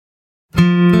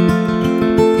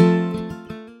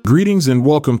Greetings and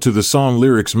welcome to the Song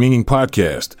Lyrics Meaning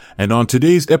Podcast, and on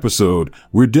today's episode,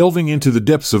 we're delving into the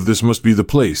depths of This Must Be the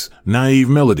Place, Naïve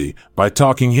Melody, by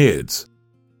Talking Heads.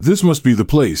 This Must Be the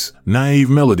Place, Naïve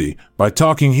Melody, by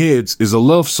Talking Heads is a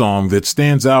love song that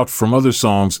stands out from other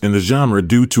songs in the genre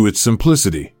due to its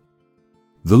simplicity.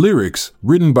 The lyrics,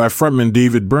 written by frontman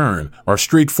David Byrne, are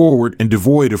straightforward and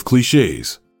devoid of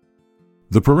cliches.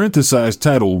 The parenthesized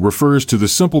title refers to the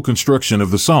simple construction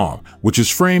of the song, which is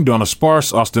framed on a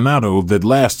sparse ostinato that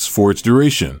lasts for its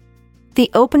duration.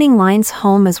 The opening lines,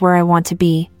 "Home is where I want to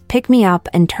be, pick me up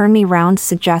and turn me round,"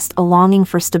 suggest a longing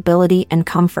for stability and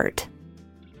comfort.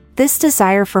 This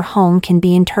desire for home can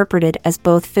be interpreted as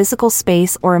both physical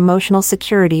space or emotional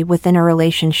security within a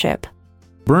relationship.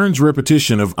 Byrne's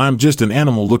repetition of "I'm just an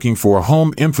animal looking for a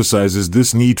home" emphasizes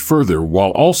this need further while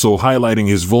also highlighting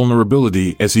his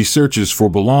vulnerability as he searches for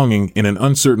belonging in an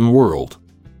uncertain world.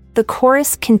 The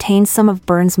chorus contains some of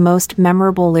Byrne's most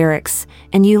memorable lyrics,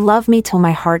 "And you love me till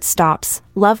my heart stops,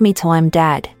 love me till I'm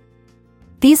dead."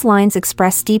 These lines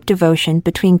express deep devotion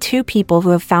between two people who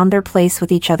have found their place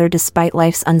with each other despite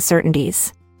life's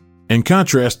uncertainties. In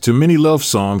contrast to many love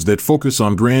songs that focus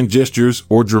on grand gestures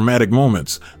or dramatic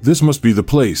moments, This Must Be the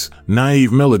Place,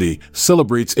 Naïve Melody,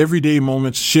 celebrates everyday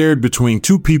moments shared between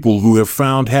two people who have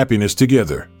found happiness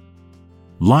together.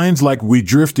 Lines like "We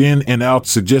drift in and out"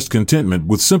 suggest contentment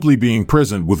with simply being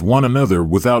present with one another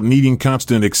without needing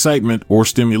constant excitement or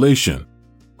stimulation.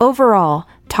 Overall,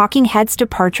 Talking Heads'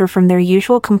 departure from their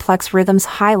usual complex rhythms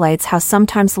highlights how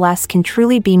sometimes less can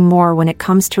truly be more when it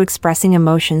comes to expressing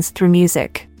emotions through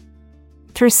music.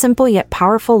 Through simple yet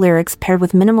powerful lyrics paired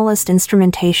with minimalist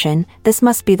instrumentation, This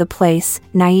Must Be the Place,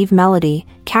 Naïve Melody,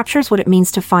 captures what it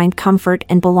means to find comfort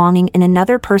and belonging in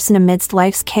another person amidst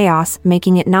life's chaos,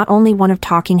 making it not only one of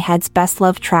Talking Heads'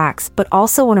 best-loved tracks but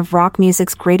also one of rock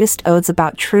music's greatest odes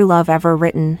about true love ever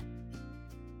written.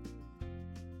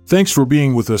 Thanks for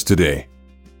being with us today.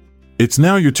 It's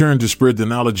now your turn to spread the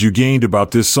knowledge you gained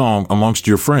about this song amongst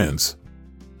your friends.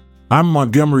 I'm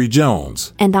Montgomery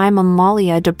Jones. And I'm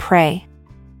Amalia Dupre.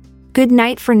 Good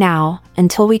night for now,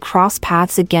 until we cross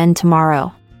paths again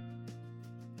tomorrow.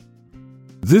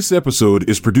 This episode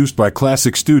is produced by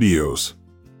Classic Studios.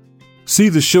 See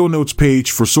the show notes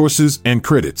page for sources and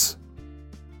credits.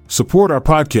 Support our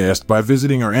podcast by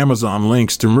visiting our Amazon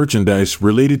links to merchandise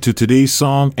related to today's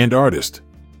song and artist.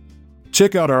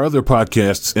 Check out our other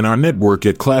podcasts in our network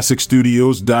at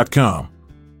classicstudios.com.